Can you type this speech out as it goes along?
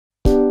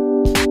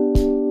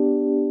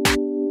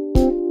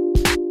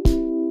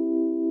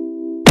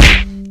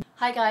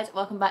Hi guys,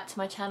 welcome back to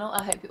my channel.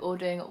 I hope you're all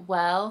doing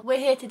well. We're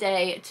here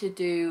today to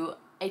do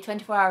a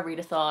 24-hour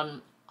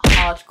readathon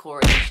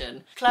hardcore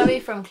edition. Chloe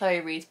from Chloe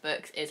Reads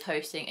Books is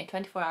hosting a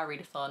 24-hour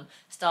readathon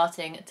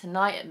starting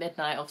tonight at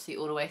midnight, obviously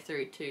all the way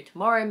through to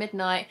tomorrow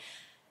midnight.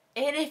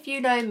 And if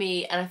you know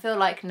me, and I feel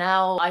like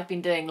now I've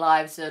been doing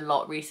lives a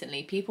lot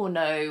recently, people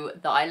know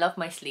that I love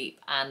my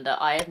sleep, and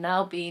I have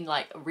now been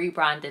like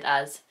rebranded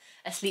as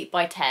Asleep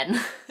by 10.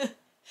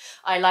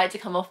 I like to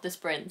come off the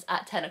sprints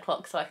at 10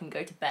 o'clock so I can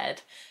go to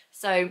bed.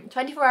 So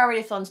 24-hour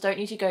readathons don't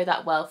usually go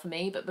that well for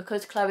me, but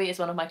because Chloe is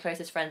one of my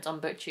closest friends on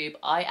BookTube,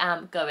 I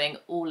am going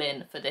all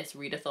in for this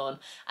readathon,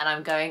 and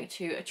I'm going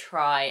to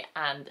try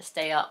and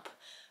stay up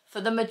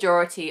for the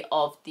majority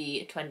of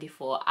the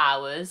 24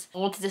 hours. I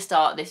wanted to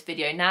start this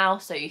video now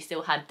so you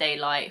still had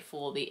daylight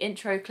for the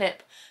intro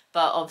clip,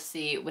 but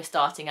obviously we're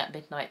starting at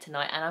midnight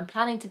tonight and I'm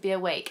planning to be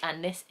awake,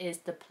 and this is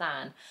the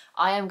plan.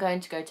 I am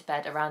going to go to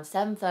bed around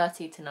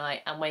 7:30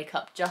 tonight and wake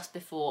up just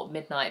before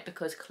midnight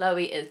because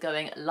Chloe is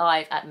going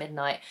live at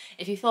midnight.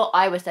 If you thought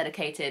I was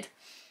dedicated,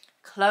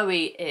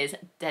 Chloe is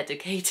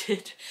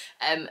dedicated.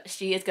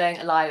 She is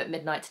going live at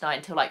midnight tonight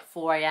until like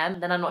 4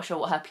 AM. Then I'm not sure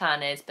what her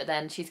plan is, but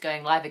then she's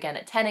going live again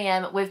at 10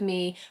 AM with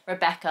me,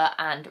 Rebecca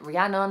and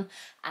Rhiannon,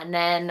 and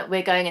then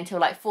we're going until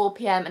like 4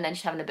 PM, and then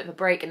she's having a bit of a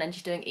break, and then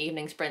she's doing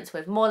evening sprints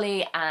with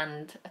Molly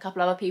and a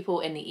couple other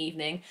people in the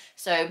evening.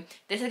 So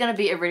this is going to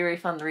be a really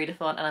fun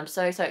readathon, and I'm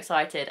so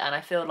excited, and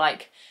I feel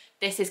like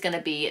this is going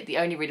to be the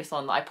only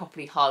readathon that I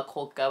properly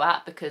hardcore go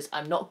at because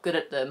I'm not good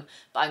at them,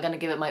 but I'm going to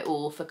give it my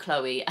all for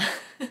Chloe.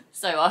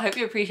 So I hope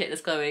you appreciate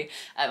this, Chloe.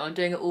 I'm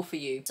doing it all for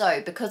you.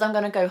 So because I'm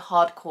going to go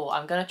hardcore,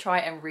 I'm going to try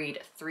and read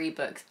 3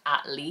 books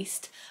at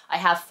least. I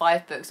have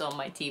 5 books on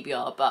my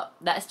TBR, but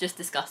let's just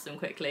discuss them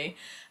quickly.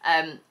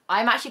 I'm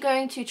actually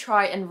going to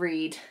try and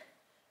read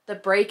the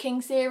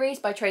Breaking series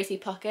by Tracie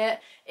Puckett.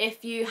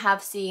 If you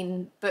have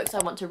seen books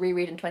I want to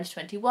reread in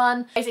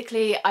 2021,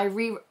 basically I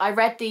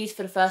read these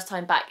for the first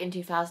time back in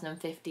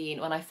 2015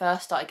 when I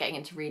first started getting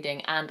into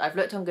reading, and I've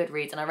looked on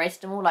Goodreads and I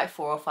rated them all like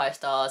 4 or 5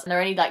 stars, and they're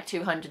only like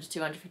 200 to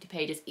 250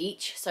 pages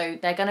each, so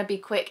they're going to be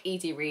quick,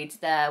 easy reads.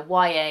 They're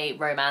YA,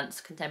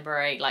 romance,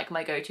 contemporary, like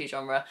my go-to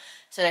genre,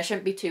 so they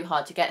shouldn't be too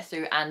hard to get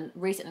through. And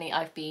recently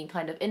I've been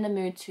kind of in the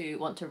mood to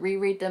want to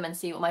reread them and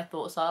see what my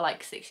thoughts are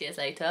like 6 years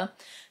later.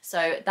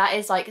 So that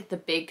is like the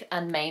big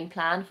and main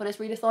plan for this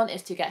readathon,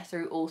 is to get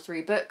through all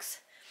 3 books.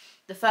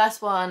 The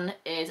first one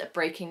is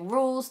Breaking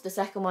Rules, the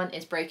second one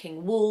is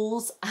Breaking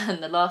Walls,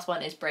 and the last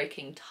one is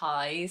Breaking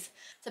Ties.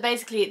 So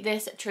basically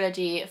this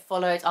trilogy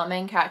follows our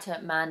main character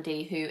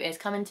Mandy, who is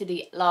coming to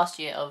the last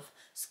year of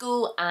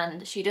school,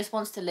 and she just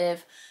wants to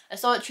live a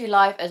solitary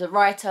life as a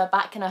writer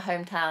back in her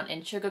hometown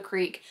in Sugar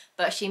Creek,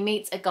 but she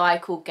meets a guy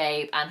called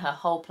Gabe and her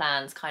whole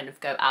plans kind of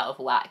go out of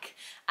whack.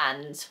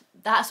 And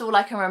that's all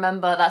I can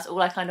remember, that's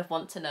all I kind of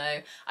want to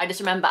know. I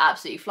just remember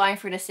absolutely flying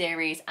through the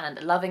series and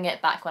loving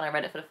it back when I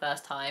read it for the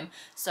first time.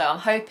 So I'm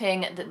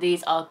hoping that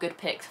these are good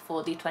picks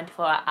for the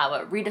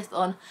 24-hour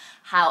readathon.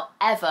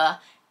 However,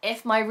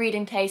 if my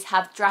reading tastes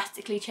have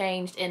drastically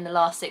changed in the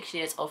last 6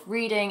 years of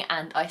reading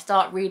and I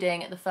start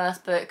reading the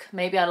first book,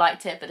 maybe I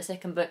liked it but the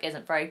second book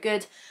isn't very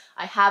good,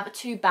 I have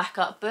 2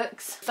 backup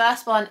books.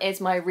 First one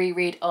is my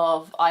reread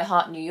of I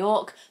Heart New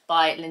York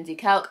by Lindsey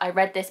Kelk. I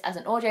read this as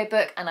an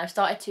audiobook and I've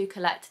started to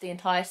collect the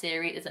entire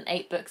series. It's an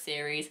 8-book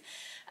series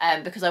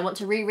because I want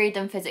to reread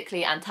them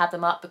physically and tab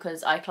them up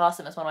because I class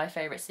them as one of my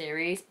favourite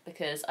series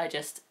because I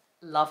just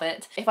love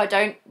it. If I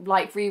don't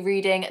like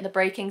rereading the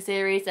Breaking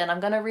series, then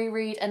I'm going to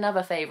reread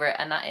another favourite,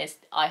 and that is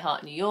I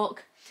Heart New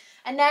York.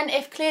 And then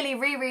if clearly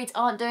rereads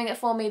aren't doing it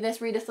for me this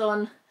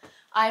readathon,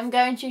 I'm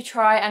going to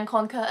try and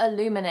conquer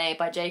Illuminae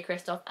by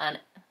Kristoff and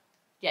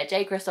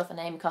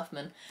Amie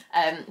Kaufman,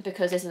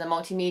 because this is a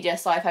multimedia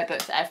sci-fi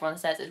book that everyone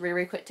says is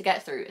really quick to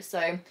get through.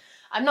 So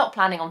I'm not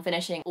planning on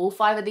finishing all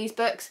 5 of these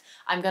books.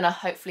 I'm going to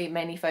hopefully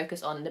mainly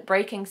focus on the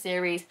Breaking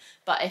series,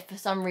 but if for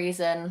some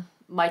reason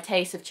my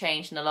tastes have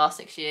changed in the last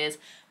 6 years,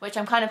 which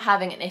I'm kind of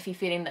having an iffy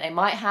feeling that they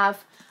might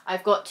have,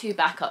 I've got 2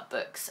 backup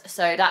books.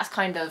 So that's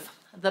kind of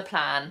the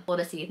plan for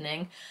this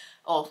evening,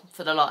 or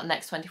for the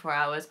next 24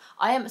 hours.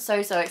 I am so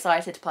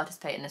excited to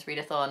participate in this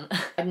readathon.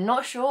 I'm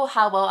not sure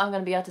how well I'm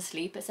going to be able to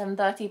sleep at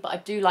 7:30, but I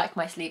do like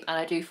my sleep and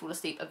I do fall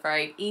asleep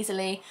very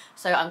easily.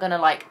 So I'm going to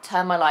like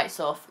turn my lights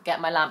off,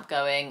 get my lamp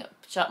going,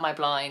 shut my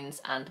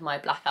blinds and my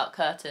blackout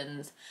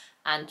curtains,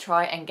 and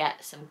try and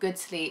get some good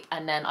sleep,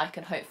 and then I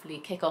can hopefully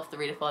kick off the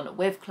readathon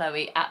with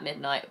Chloe at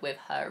midnight with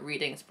her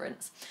reading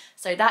sprints.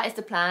 So that is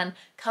the plan.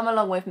 Come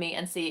along with me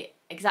and see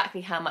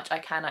exactly how much I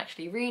can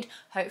actually read.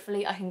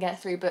 Hopefully I can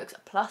get 3 books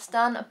plus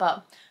done,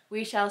 but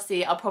we shall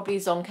see. I'll probably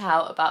zonk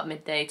out about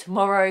midday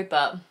tomorrow,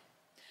 but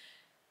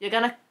you're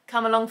gonna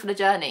come along for the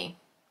journey.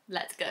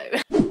 Let's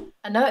go.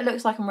 I know it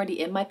looks like I'm already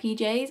in my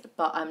PJs,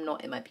 but I'm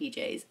not in my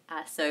PJs.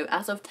 So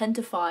as of 10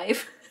 to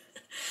 5,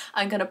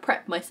 I'm going to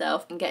prep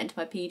myself and get into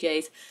my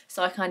PJs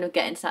so I kind of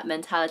get into that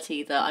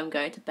mentality that I'm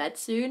going to bed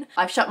soon.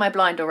 I've shut my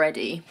blind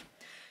already,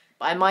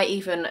 but I might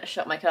even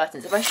shut my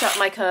curtains. If I shut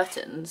my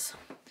curtains,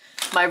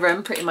 my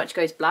room pretty much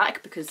goes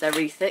black because they're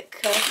really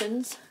thick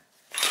curtains.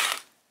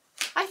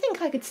 I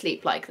think I could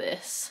sleep like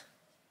this.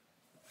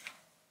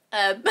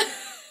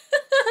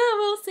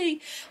 We'll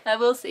see.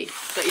 We'll see.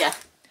 But yeah,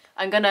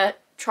 I'm gonna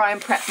try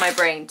and prep my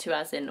brain to,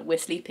 as in we're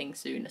sleeping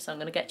soon, so I'm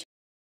gonna get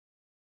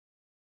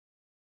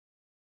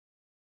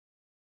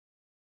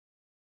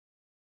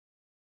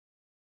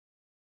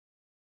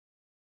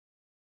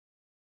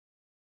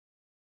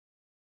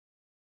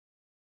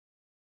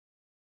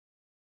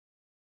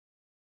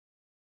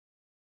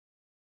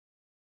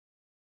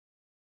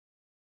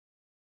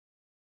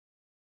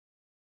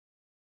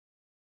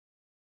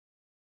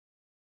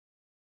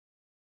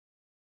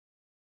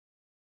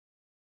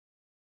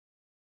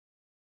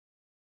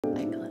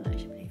I can't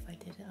actually believe I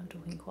did it. I'm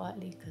talking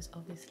quietly because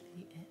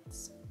obviously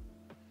it's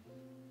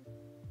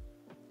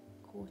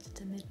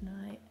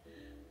 1:45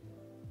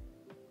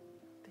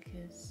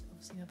 because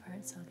obviously my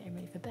parents are getting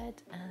ready for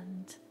bed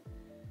and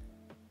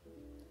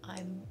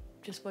I'm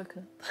just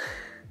woken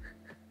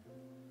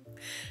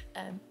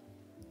up.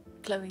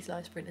 Chloe's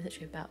live sprint is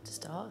literally about to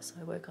start, so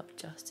I woke up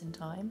just in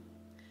time.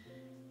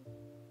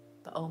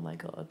 But oh my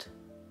god,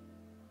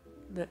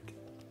 look.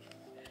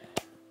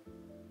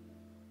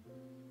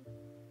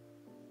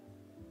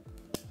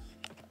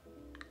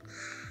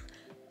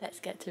 Let's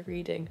get to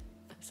reading.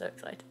 I'm so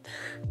excited.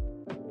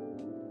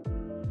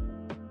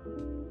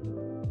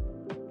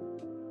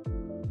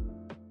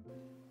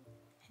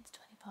 It's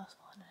 1:20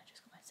 and I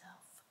just got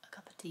myself a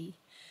cup of tea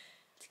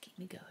to keep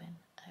me going.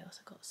 I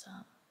also got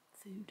some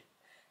food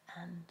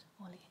and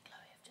Molly and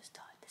Chloe have just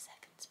started the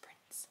second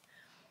sprints.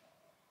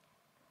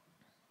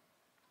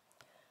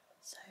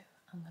 So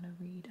I'm going to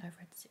read, I've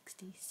read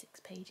 66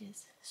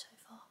 pages so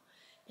far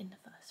in the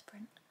first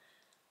sprint.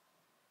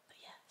 But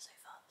yeah, so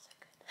far so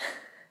good.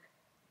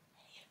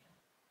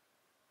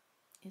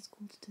 It's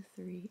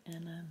 2:45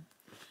 and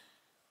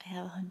I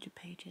have 100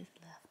 pages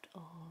left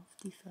of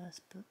the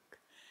first book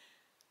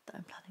that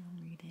I'm planning on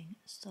reading,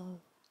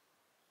 so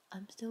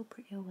I'm still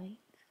pretty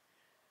awake,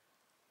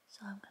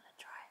 so I'm gonna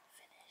try and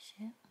finish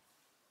it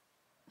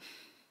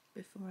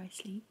before I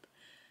sleep.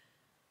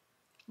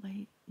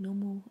 My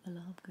normal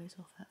alarm goes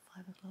off at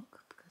 5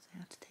 o'clock because I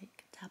have to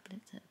take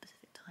tablets at a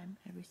specific time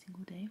every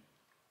single day,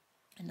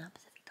 and that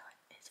specific time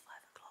is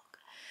 5 o'clock.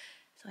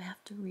 So I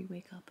have to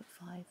re-wake up at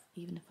 5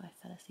 even if I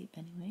fell asleep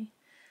anyway.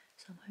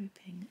 So I'm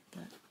hoping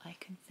that I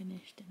can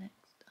finish the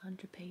next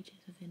 100 pages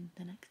within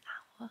the next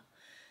hour,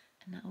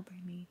 and that will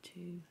bring me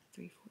to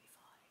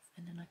 3:45,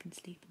 and then I can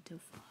sleep until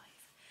 5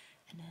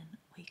 and then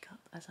wake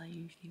up as I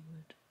usually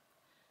would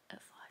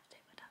at 5 to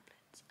take my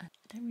tablets. And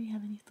I don't really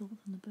have any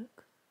thoughts on the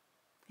book.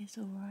 It's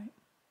alright.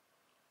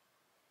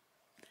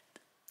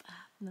 I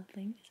have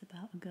nothing. It's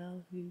about a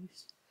girl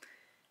who's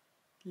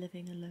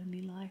living a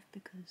lonely life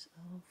because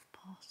of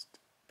past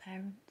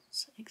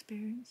parents'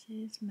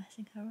 experiences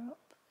messing her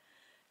up,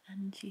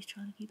 and she's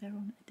trying to keep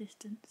everyone at a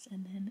distance,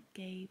 and then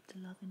Gabe, the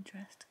love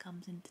interest,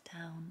 comes into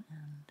town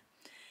and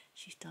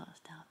she starts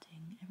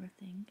doubting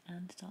everything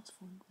and starts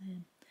falling for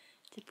him.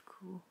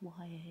 Typical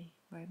YA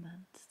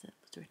romance that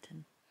was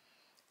written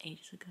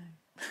ages ago.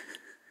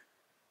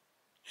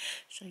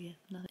 So yeah,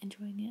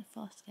 enjoying it,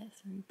 fast to get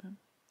through, but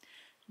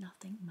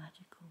nothing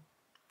magical.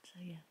 So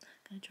yeah,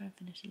 gonna try and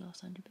finish the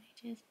last 100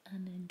 pages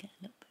and then get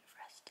a little bit of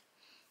rest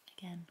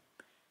again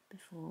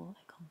before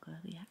I conquer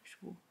the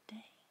actual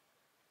day.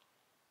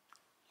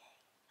 Yay.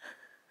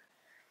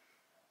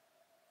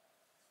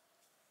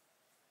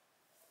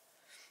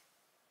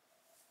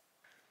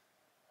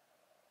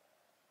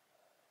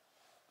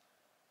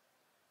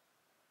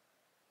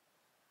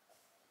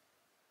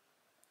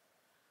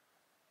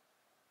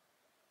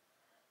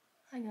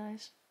 Hi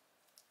guys.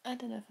 I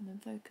don't know if I'm in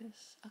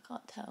focus. I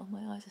can't tell.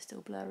 My eyes are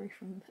still blurry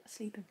from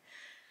sleeping.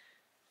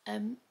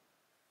 I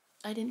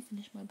didn't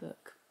finish my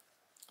book.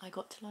 It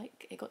got to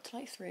like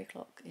 3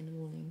 o'clock in the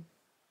morning.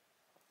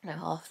 No,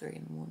 3:30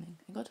 in the morning.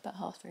 It got to about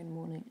 3:30 in the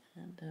morning,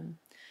 and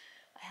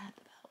I had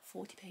about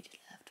 40 pages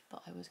left,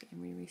 but I was getting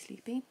really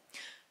sleepy.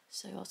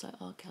 So I was like,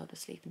 oh, okay, I'll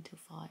just sleep until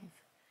 5.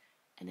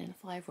 And then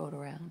 5 rolled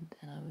around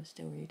and I was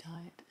still really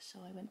tired,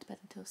 so I went to bed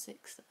until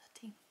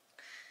 6:30.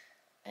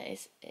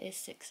 It is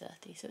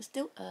 6:30, so it's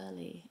still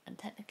early, and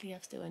technically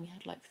I've still only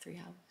had like 3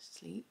 hours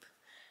sleep,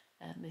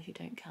 if you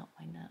don't count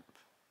my nap.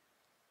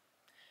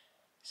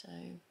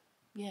 So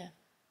yeah,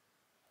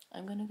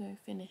 I'm gonna go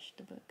finish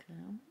the book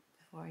now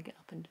before I get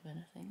up and do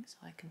anything, so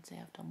I can say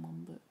I've done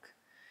 1 book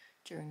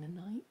during the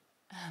night.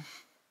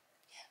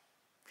 Yeah,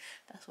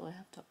 that's all I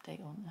have to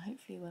update on.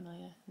 Hopefully when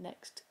I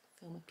next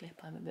film a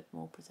clip I'm a bit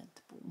more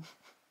presentable.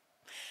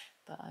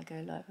 But I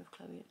go live with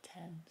Chloe at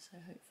 10, so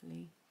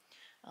hopefully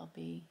I'll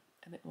be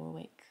a bit more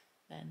awake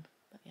then.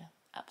 But yeah,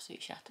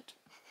 absolutely shattered.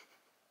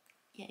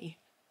 Yay.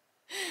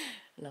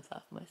 Love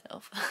that for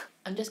myself.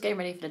 I'm just getting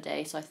ready for the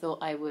day, so I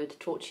thought I would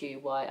talk to you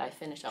why I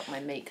finished up my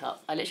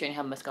makeup. I literally only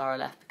have mascara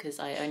left because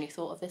I only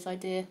thought of this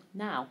idea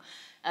now.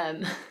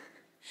 I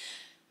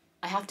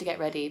have to get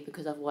ready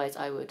because otherwise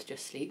I would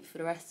just sleep for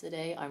the rest of the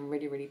day. I'm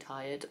really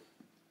tired.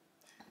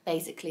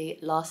 Basically,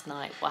 last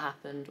night what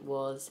happened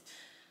was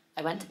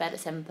I went to bed at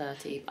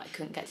 7:30, but I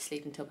couldn't get to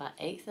sleep until about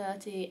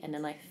 8:30, and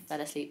then I fell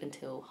asleep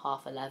until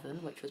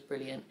 11:30, which was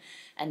brilliant.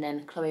 And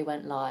then Chloe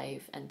went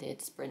live and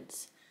did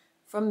sprints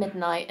from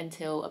midnight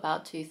until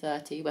about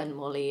 2:30 when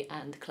Molly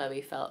and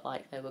Chloe felt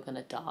like they were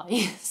gonna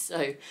die.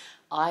 So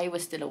I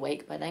was still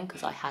awake by then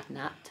because I had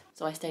napped.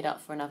 So I stayed up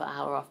for another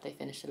hour after they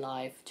finished the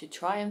live to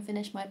try and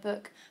finish my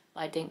book, but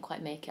I didn't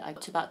quite make it. I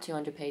got to about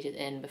 200 pages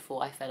in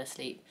before I fell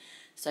asleep.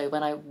 So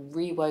when I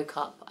woke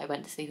up, I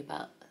went to sleep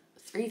about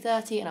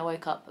 3:30 and I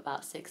woke up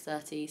about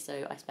 6:30,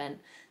 so I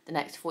spent the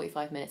next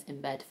 45 minutes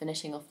in bed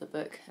finishing off the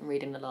book and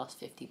reading the last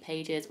 50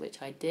 pages,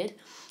 which I did.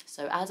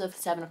 So as of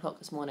 7 o'clock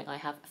this morning, I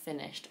have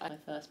finished my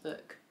first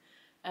book.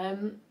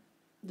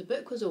 The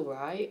book was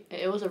alright.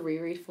 It was a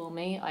reread for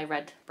me. I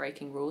read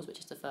Breaking Rules, which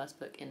is the first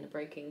book in the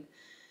Breaking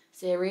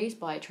series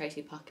by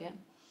Tracie Puckett.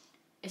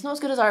 It's not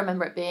as good as I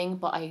remember it being,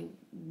 but I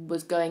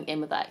was going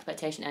in with that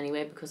expectation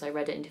anyway because I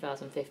read it in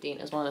 2015.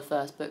 It was one of the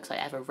first books I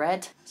ever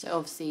read. So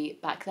obviously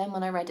back then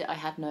when I read it, I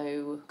had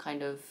no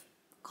kind of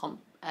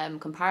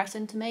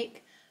comparison to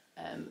make.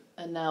 And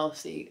now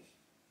obviously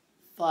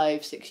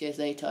 5-6 years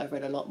later, I've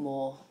read a lot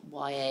more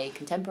YA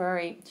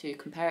contemporary to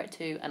compare it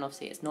to, and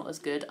obviously it's not as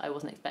good. I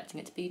wasn't expecting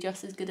it to be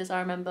just as good as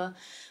I remember,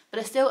 but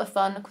it's still a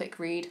fun, quick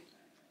read.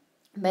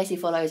 It basically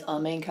follows our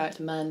main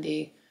character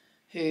Mandy,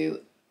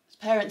 who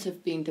parents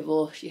have been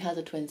divorced. She has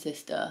a twin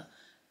sister,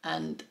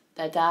 and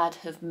their dad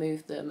have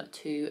moved them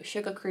to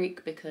Sugar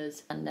Creek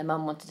because their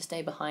mum wanted to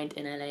stay behind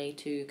in LA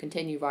to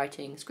continue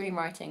writing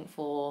screenwriting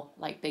for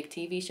like big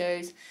TV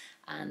shows,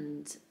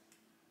 and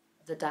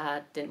the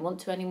dad didn't want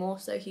to anymore,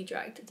 so he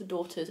dragged the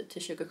daughters to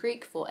Sugar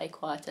Creek for a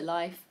quieter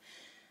life.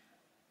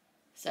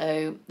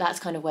 So that's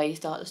kind of where you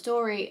start the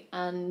story,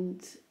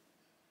 and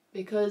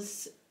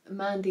because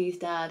Mandy's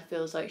dad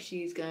feels like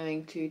she's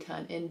going to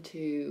turn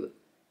into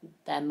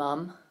their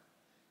mum,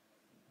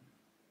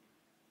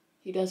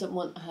 he doesn't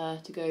want her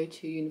to go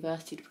to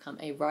university to become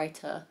a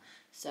writer,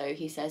 so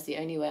he says the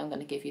only way I'm going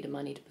to give you the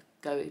money to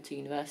go to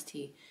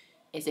university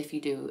is if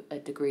you do a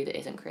degree that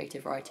isn't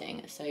creative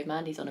writing. So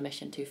Mandy's on a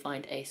mission to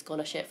find a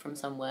scholarship from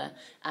somewhere,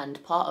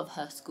 and part of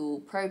her school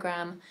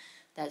programme,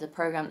 there's a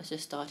programme that's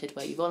just started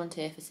where you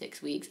volunteer for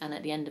 6 weeks, and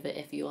at the end of it,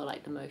 if you're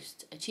like the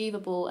most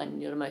achievable and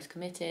you're the most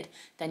committed,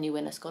 then you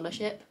win a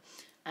scholarship.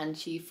 And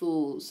she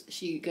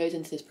goes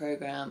into this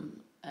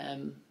programme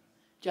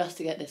just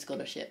to get this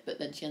scholarship, but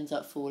then she ends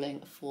up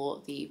falling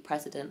for the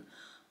president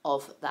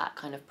of that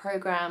kind of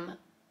programme,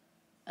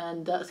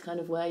 and that's kind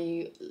of where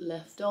you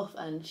left off.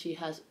 And she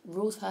has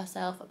rules for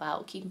herself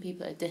about keeping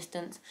people at a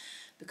distance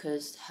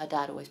because her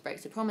dad always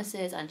breaks the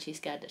promises, and she's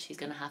scared that she's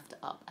going to have to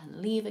up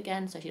and leave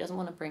again, so she doesn't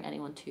want to bring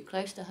anyone too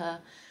close to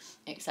her,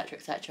 etc,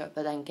 etc.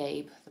 But then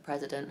Gabe, the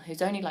president,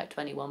 who's only like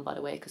 21 by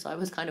the way, because I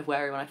was kind of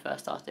wary when I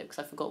first started because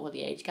I forgot what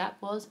the age gap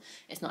was.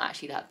 It's not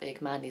actually that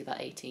big. Mandy's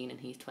about 18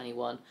 and he's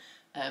 21.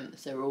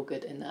 So we're all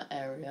good in that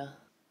area.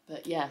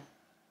 But yeah,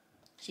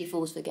 she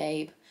falls for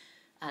Gabe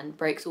and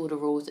breaks all the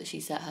rules that she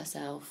set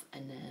herself,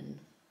 and then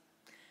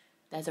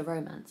there's a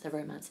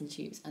romance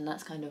ensues, and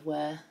that's kind of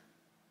where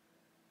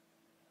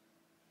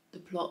the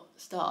plot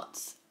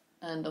starts.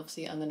 And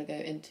obviously I'm going to go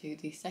into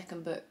the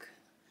second book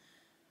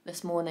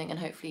this morning and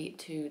hopefully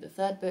to the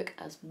third book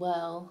as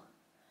well,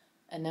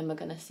 and then we're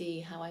going to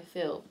see how I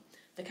feel.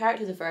 The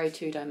characters are very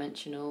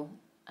two-dimensional.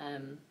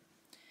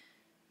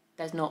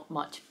 There's not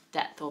much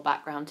depth or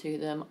background to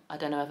them. I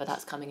don't know whether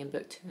that's coming in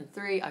book 2 and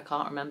 3. I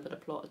can't remember the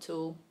plot at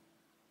all,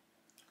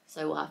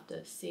 so we'll have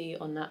to see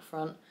on that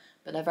front.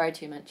 But they're very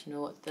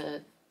two-dimensional.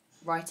 The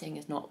writing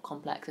is not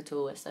complex at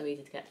all. It's so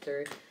easy to get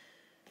through,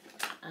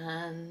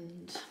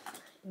 and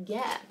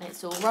yeah,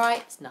 it's all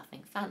right. It's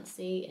nothing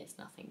fancy, it's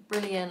nothing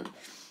brilliant,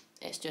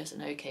 it's just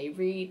an okay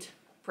read.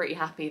 Pretty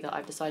happy that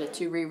I've decided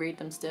to reread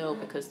them still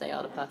because they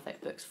are the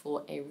perfect books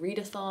for a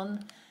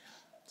readathon.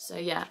 So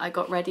yeah, I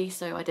got ready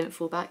so I didn't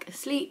fall back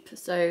asleep.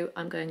 So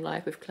I'm going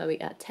live with Chloe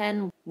at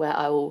 10, where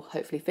I will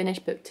hopefully finish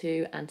book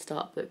 2 and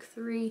start book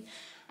 3,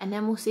 and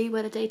then we'll see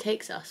where the day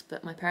takes us.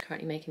 But my parents are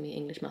currently making me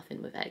English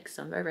muffin with eggs,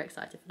 so I'm very, very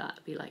excited for that.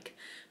 It'll be like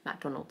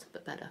McDonald's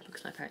but better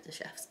because my parents are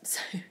chefs.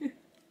 So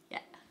yeah,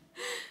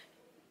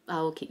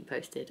 I'll keep you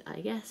posted I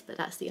guess, but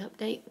that's the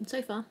update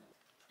so far.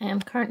 I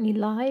am currently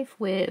live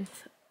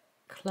with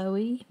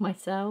Chloe,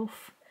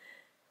 myself,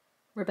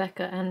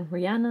 Rebecca and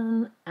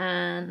Rhiannon,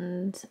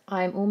 and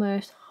I'm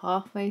almost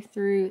halfway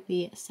through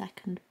the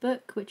second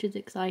book, which is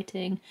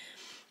exciting,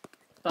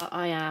 but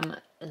I am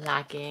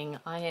lagging.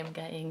 I am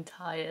getting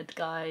tired,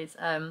 guys.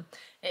 It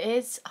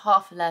is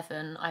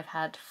 11:30. I've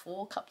had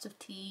 4 cups of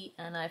tea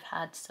and I've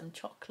had some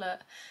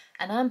chocolate,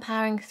 and I'm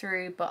powering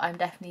through, but I'm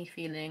definitely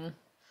feeling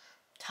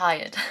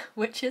tired,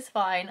 which is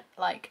fine.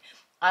 Like,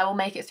 I will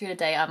make it through the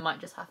day. I might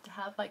just have to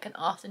have like an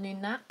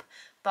afternoon nap,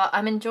 but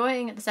I'm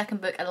enjoying the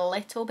second book a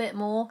little bit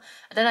more.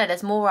 I don't know,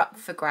 there's more up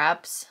for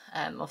grabs.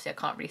 Obviously I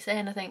can't really say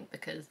anything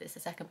because it's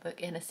the second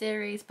book in a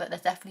series, but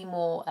there's definitely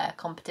more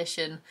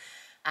competition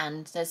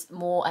and there's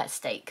more at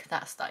stake.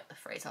 That's like the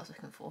phrase I was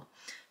looking for.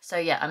 So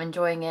yeah, I'm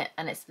enjoying it,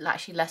 and it's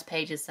actually less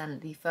pages than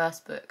the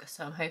first book,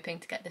 so I'm hoping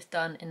to get this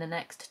done in the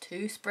next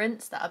 2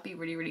 sprints. That would be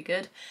really, really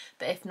good,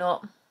 but if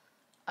not,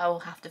 I will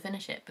have to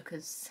finish it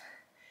because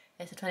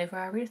it's a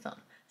 24-hour readathon.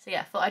 So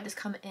yeah, I thought I'd just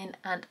come in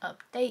and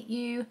update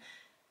you.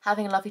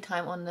 Having a lovely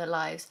time on the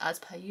lives as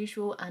per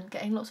usual and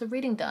getting lots of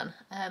reading done.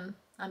 I'm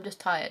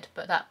just tired,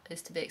 but that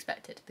is to be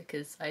expected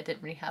because I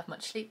didn't really have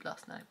much sleep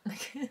last night.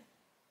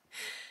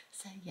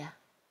 So yeah,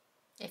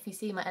 if you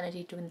see my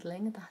energy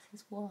dwindling, that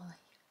is why.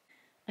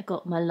 I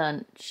got my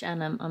lunch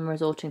and I'm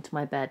resorting to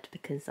my bed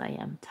because I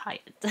am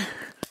tired.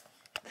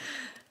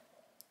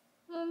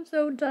 I'm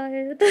so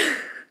tired.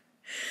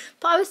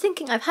 But I was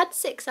thinking, I've had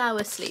 6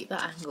 hours sleep,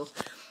 that angle.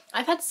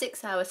 I've had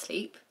 6 hours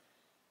sleep,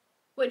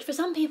 which for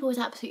some people is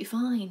absolutely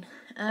fine.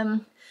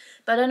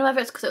 But I don't know whether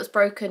it's because it was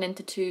broken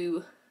into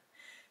 2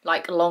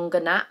 like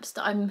longer naps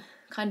that I'm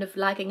kind of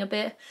lagging a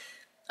bit.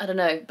 I don't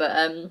know,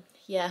 but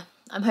yeah,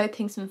 I'm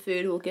hoping some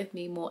food will give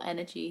me more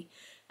energy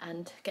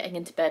and getting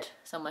into bed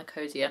somewhere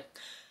cozier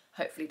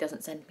hopefully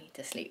doesn't send me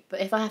to sleep.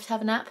 But if I have to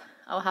have a nap,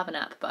 I'll have a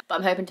nap. But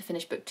I'm hoping to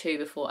finish book 2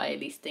 before I at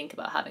least think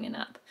about having a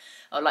nap.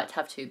 I would like to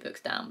have 2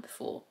 books down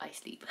before I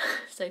sleep.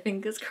 So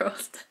fingers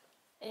crossed.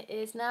 It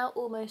is now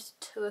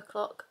almost 2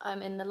 o'clock.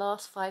 I'm in the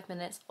last 5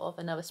 minutes of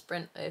another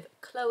sprint of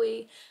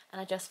Chloe, and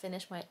I just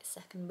finished my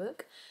 2nd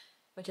book,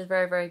 which is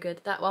very, very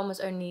good. That one was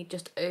only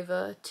just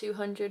over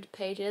 200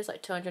 pages,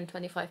 like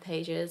 225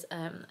 pages,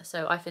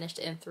 so I finished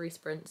it in 3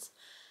 sprints,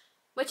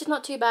 which is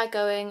not too bad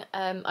going.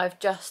 I've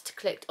just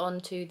clicked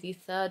onto the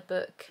 3rd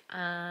book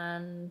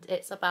and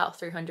it's about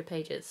 300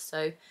 pages,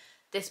 so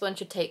this one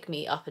should take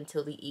me up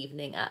until the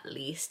evening at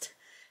least.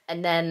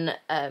 And then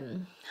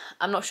I'm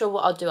not sure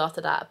what I'll do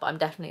after that, but I'm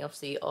definitely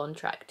obviously on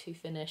track to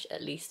finish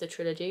at least the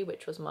trilogy,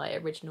 which was my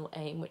original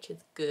aim, which is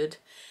good.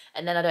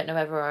 And then I don't know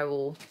whether I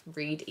will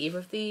read either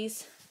of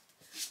these.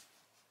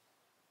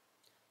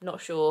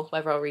 Not sure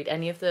whether I'll read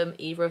any of them,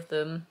 either of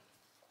them,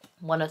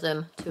 one of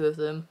them, 2 of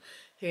them,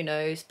 who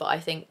knows. But I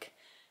think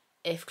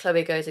if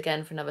Chloe goes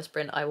again for another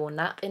sprint, I will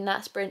nap in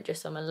that sprint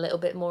just so I'm a little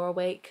bit more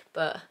awake.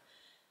 But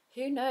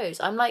who knows?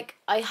 I'm like,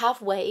 I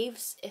have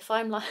waves. If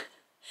I'm like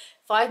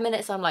 5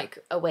 minutes I'm like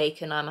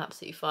awake and I'm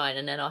absolutely fine,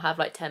 and then I'll have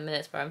like 10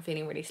 minutes where I'm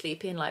feeling really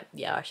sleepy and like,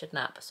 yeah, I should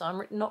nap. So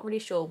I'm not really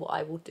sure what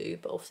I will do,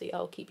 but obviously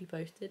I'll keep you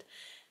posted.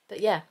 But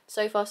yeah,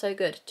 so far so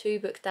good. 2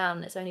 books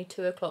down, it's only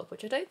 2 o'clock,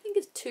 which I don't think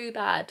is too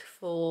bad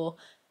for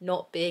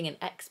not being an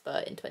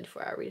expert in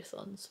 24-hour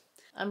readathons.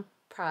 I'm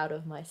proud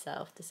of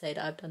myself to say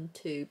that I've done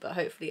 2, but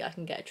hopefully I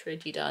can get a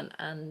trilogy done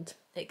and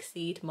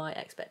exceed my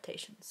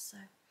expectations. So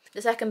the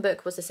 2nd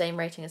book was the same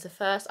rating as the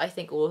 1st. I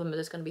think all of them are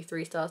just going to be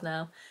 3 stars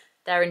now.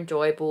 They're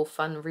enjoyable,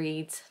 fun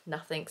reads,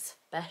 nothing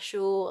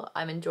special.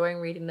 I'm enjoying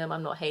reading them,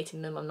 I'm not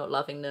hating them, I'm not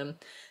loving them.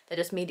 They're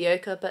just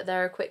mediocre, but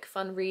they're a quick,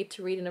 fun read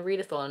to read in a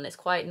readathon. It's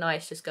quite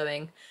nice just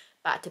going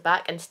back to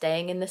back and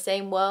staying in the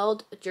same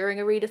world during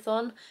a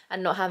readathon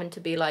and not having to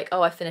be like,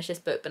 oh, I finished this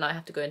book, but now I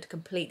have to go into a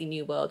completely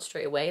new world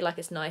straight away. Like,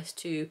 it's nice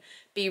to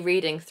be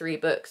reading 3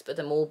 books, but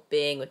them all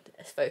being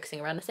focusing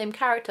around the same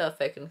character,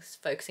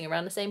 focusing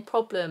around the same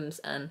problems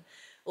and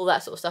all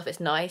that sort of stuff. It's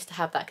nice to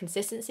have that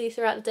consistency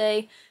throughout the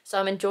day, so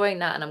I'm enjoying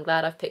that, and I'm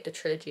glad I've picked a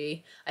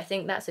trilogy. I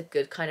think that's a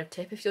good kind of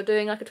tip if you're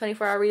doing like a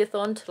 24-hour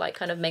readathon, to like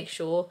kind of make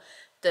sure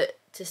that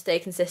to stay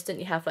consistent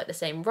you have like the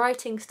same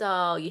writing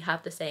style, you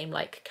have the same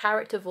like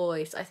character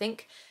voice. I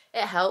think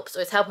it helps,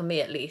 or it's helping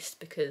me at least,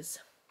 because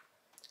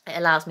it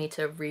allows me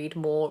to read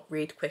more,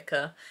 read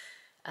quicker,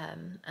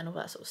 and all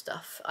that sort of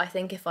stuff. I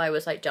think if I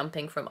was like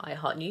jumping from I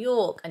Heart New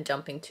York and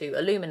jumping to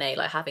Illuminae,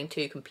 like having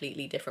 2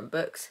 completely different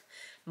books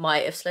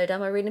might have slowed down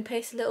my reading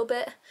pace a little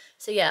bit.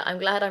 So yeah, I'm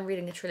glad I'm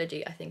reading the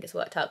trilogy. I think it's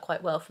worked out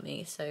quite well for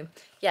me. So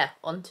yeah,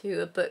 on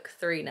to book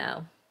 3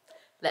 now.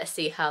 Let's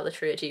see how the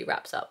trilogy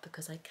wraps up,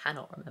 because I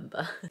cannot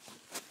remember.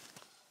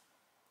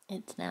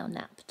 It's now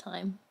nap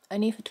time.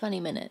 Only for 20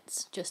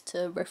 minutes, just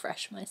to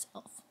refresh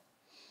myself.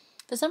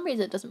 For some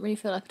reason it doesn't really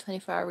feel like a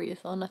 24-hour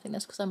readathon. I think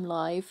that's because I'm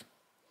live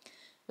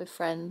with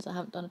friends. I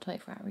haven't done a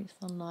 24-hour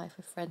readathon live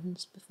with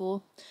friends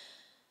before.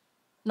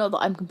 Not that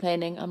I'm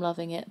complaining, I'm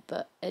loving it,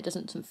 but it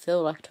doesn't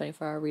feel like a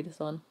 24-hour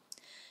readathon.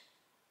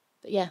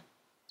 But yeah,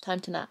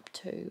 time to nap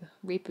to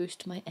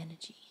reboost my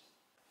energy.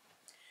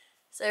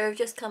 So we've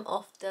just come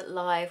off the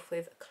live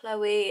with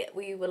Chloe.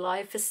 We were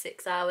live for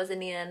 6 hours in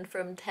the end,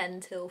 from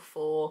 10 till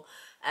 4.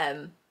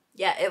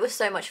 Yeah, it was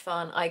so much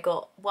fun. I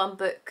got 1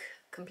 book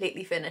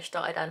completely finished,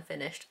 started and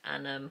finished,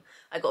 and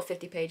I got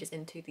 50 pages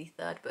into the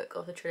 3rd book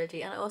of the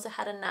trilogy, and I also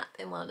had a nap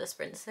in one of the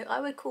sprints, so I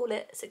would call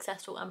it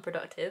successful and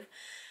productive.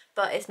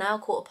 But it's now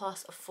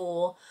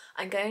 4:15.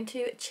 I'm going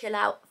to chill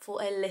out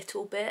for a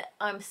little bit.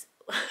 I'm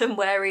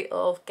wary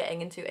of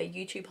getting into a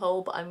YouTube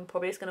hole, but I'm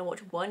probably just going to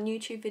watch 1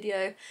 YouTube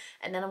video,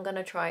 and then I'm going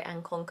to try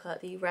and conquer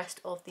the rest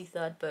of the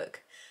 3rd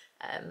book.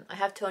 I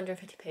have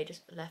 250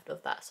 pages left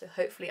of that, so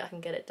hopefully I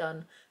can get it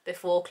done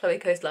before Chloe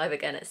goes live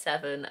again at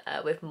 7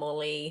 with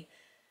Molly,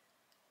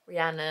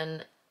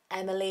 Rhiannon,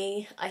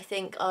 Emily, I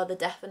think are the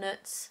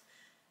definites.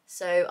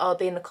 so I'll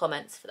be in the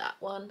comments for that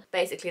one.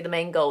 Basically the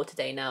main goal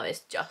today now is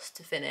just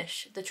to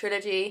finish the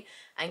trilogy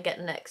and get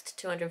the next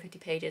 250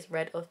 pages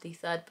read of the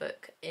third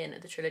book in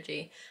the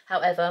trilogy.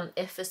 However,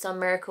 if for some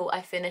miracle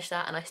I finish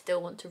that and I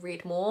still want to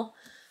read more,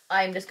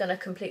 I'm just going to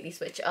completely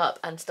switch it up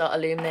and start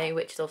Illuminae,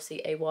 which is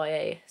obviously a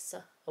YA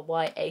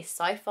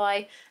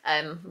sci-fi.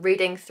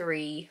 Reading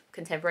 3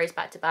 contemporaries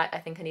back to back, I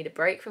think I need a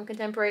break from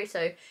contemporary,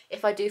 so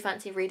if I do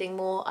fancy reading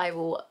more I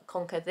will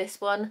conquer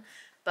this one.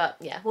 But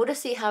yeah, we'll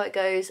just see how it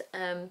goes.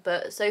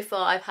 But so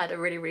far I've had a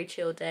really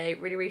chill day,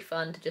 really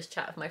fun to just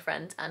chat with my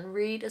friends and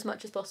read as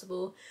much as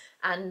possible.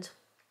 And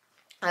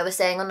I was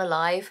saying on the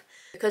live,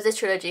 because this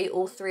trilogy,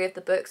 all 3 of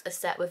the books are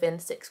set within a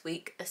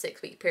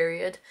 6-week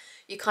period,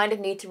 you kind of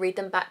need to read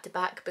them back to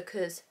back,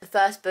 because the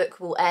first book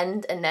will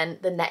end and then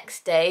the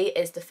next day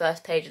is the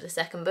first page of the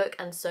second book,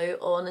 and so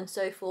on and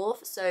so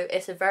forth. So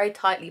it's a very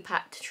tightly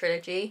packed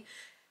trilogy.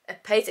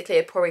 Basically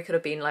it probably could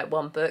have been like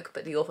 1 book,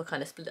 but the author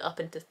kind of split it up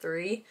into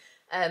 3.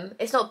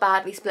 It's not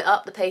badly split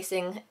up, the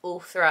pacing all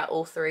throughout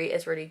all 3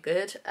 is really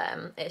good.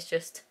 It's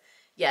just,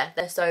 yeah,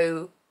 they're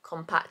so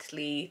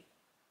compactly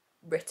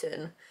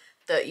written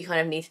that you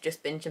kind of need to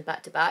just binge them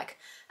back to back.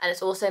 And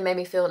it's also made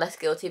me feel less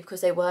guilty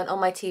because they weren't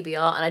on my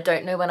TBR, and I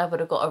don't know when I would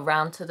have got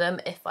around to them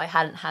if I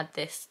hadn't had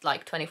this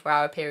like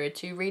 24-hour period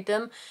to read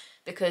them,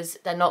 because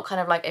they're not kind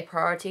of like a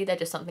priority, they're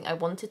just something I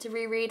wanted to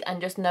reread. And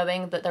just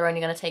knowing that they're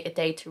only going to take a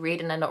day to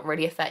read and they're not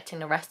really affecting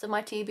the rest of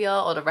my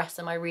TBR or the rest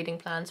of my reading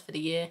plans for the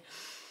year,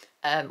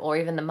 or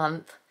even the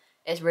month,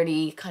 it's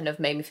really kind of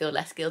made me feel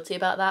less guilty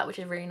about that, which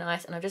is really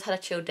nice. And I've just had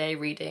a chill day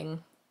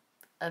reading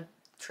a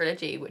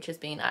trilogy, which has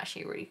been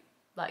actually really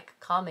like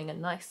calming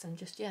and nice, and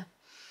just, yeah.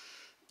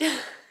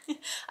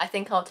 I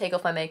think I'll take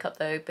off my makeup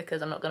though,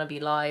 because I'm not going to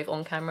be live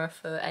on camera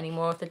for any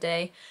more of the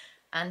day,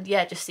 and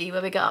yeah, just see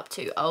where we get up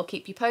to. I'll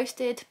keep you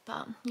posted.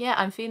 But yeah,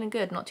 I'm feeling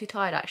good, not too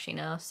tired actually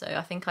now, so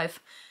I think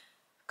I've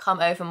come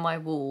over my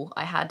wall.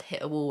 I had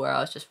hit a wall where I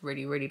was just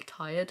really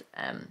tired.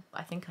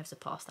 I think I've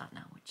surpassed that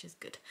now, which is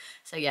good.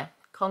 So yeah,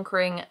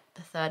 conquering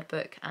the third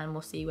book, and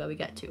we'll see where we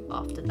get to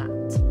after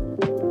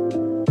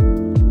that.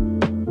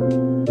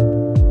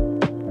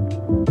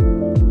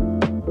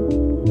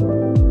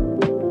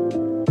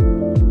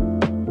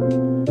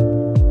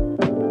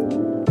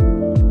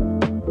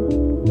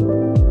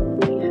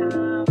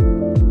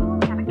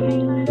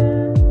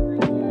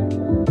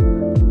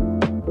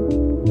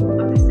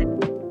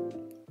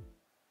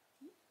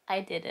 I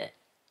did it.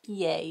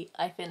 Yay,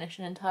 I finished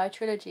an entire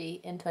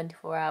trilogy in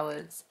 24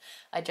 hours.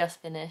 I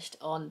just finished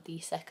on the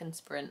second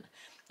sprint.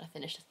 I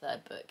finished the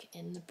third book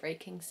in the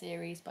Breaking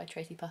series by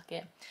Tracie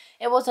Puckett.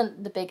 It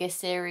wasn't the biggest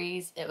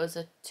series. It was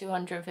a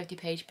 250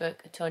 page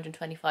book, a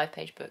 225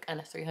 page book, and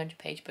a 300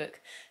 page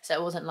book. So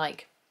it wasn't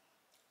like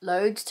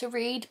loads to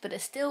read, but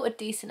it's still a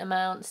decent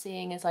amount,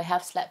 seeing as I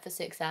have slept for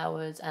 6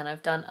 hours and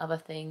I've done other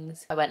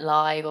things. I went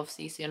live,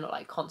 obviously, so you're not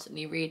like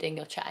constantly reading,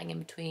 you're chatting in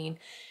between,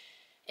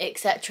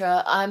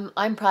 etc.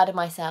 I'm proud of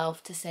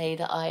myself to say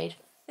that I'd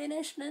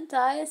finished an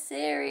entire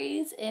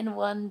series in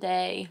one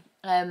day.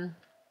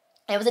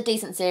 It was a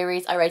decent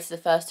series. I rated the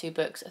first 2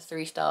 books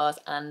 3 stars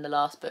and the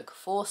last book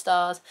 4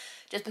 stars,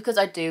 just because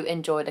I do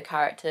enjoy the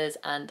characters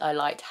and I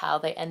liked how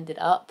they ended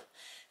up.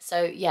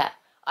 So yeah,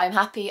 I'm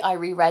happy I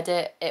reread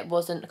it. It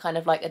wasn't kind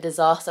of like a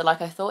disaster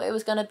like I thought it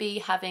was going to be,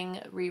 having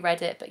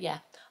reread it. But yeah,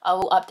 I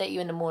will update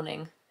you in the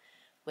morning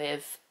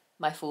with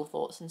my full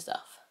thoughts and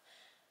stuff.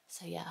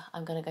 So yeah,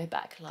 I'm going to go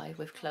back live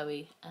with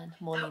Chloe and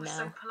Molly now.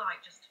 So polite,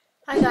 just...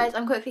 Hi guys,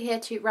 I'm quickly here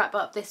to wrap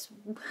up this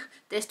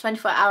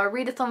 24-hour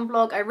readathon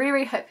vlog. I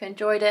really hope you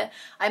enjoyed it.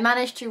 I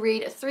managed to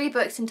read 3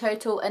 books in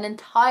total, an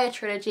entire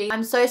trilogy.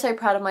 I'm so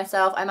proud of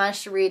myself. I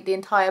managed to read the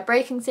entire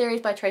Breaking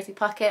series by Tracie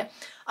Puckett.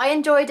 I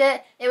enjoyed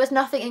it. It was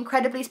nothing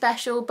incredibly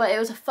special, but it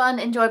was a fun,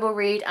 enjoyable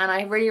read, and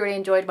I really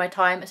enjoyed my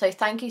time. So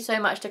thank you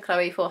so much to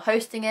Chloe for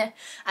hosting it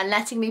and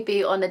letting me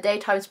be on the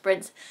daytime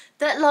sprints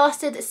that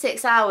lasted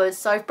 6 hours.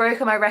 So I've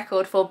broken my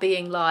record for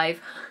being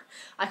live.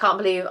 I can't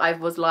believe I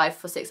was live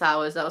for 6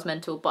 hours. That was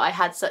mental, but I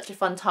had such a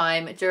fun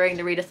time during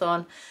the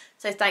readathon.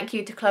 So thank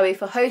you to Chloe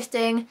for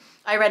hosting.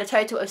 I read a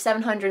total of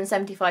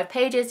 775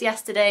 pages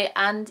yesterday,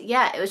 and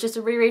yeah, it was just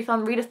a really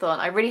fun readathon.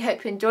 I really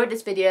hope you enjoyed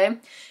this video.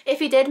 If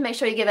you did, make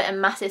sure you give it a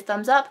massive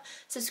thumbs up.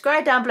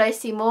 Subscribe down below to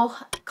see more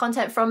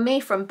content from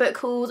me, from book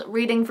hauls,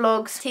 reading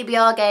vlogs,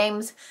 TBR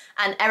games,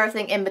 and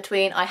everything in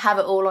between. I have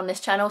it all on this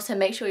channel, so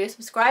make sure you're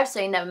subscribed so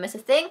you never miss a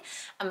thing.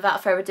 And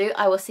without further ado,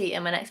 I will see you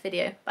in my next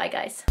video. Bye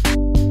guys.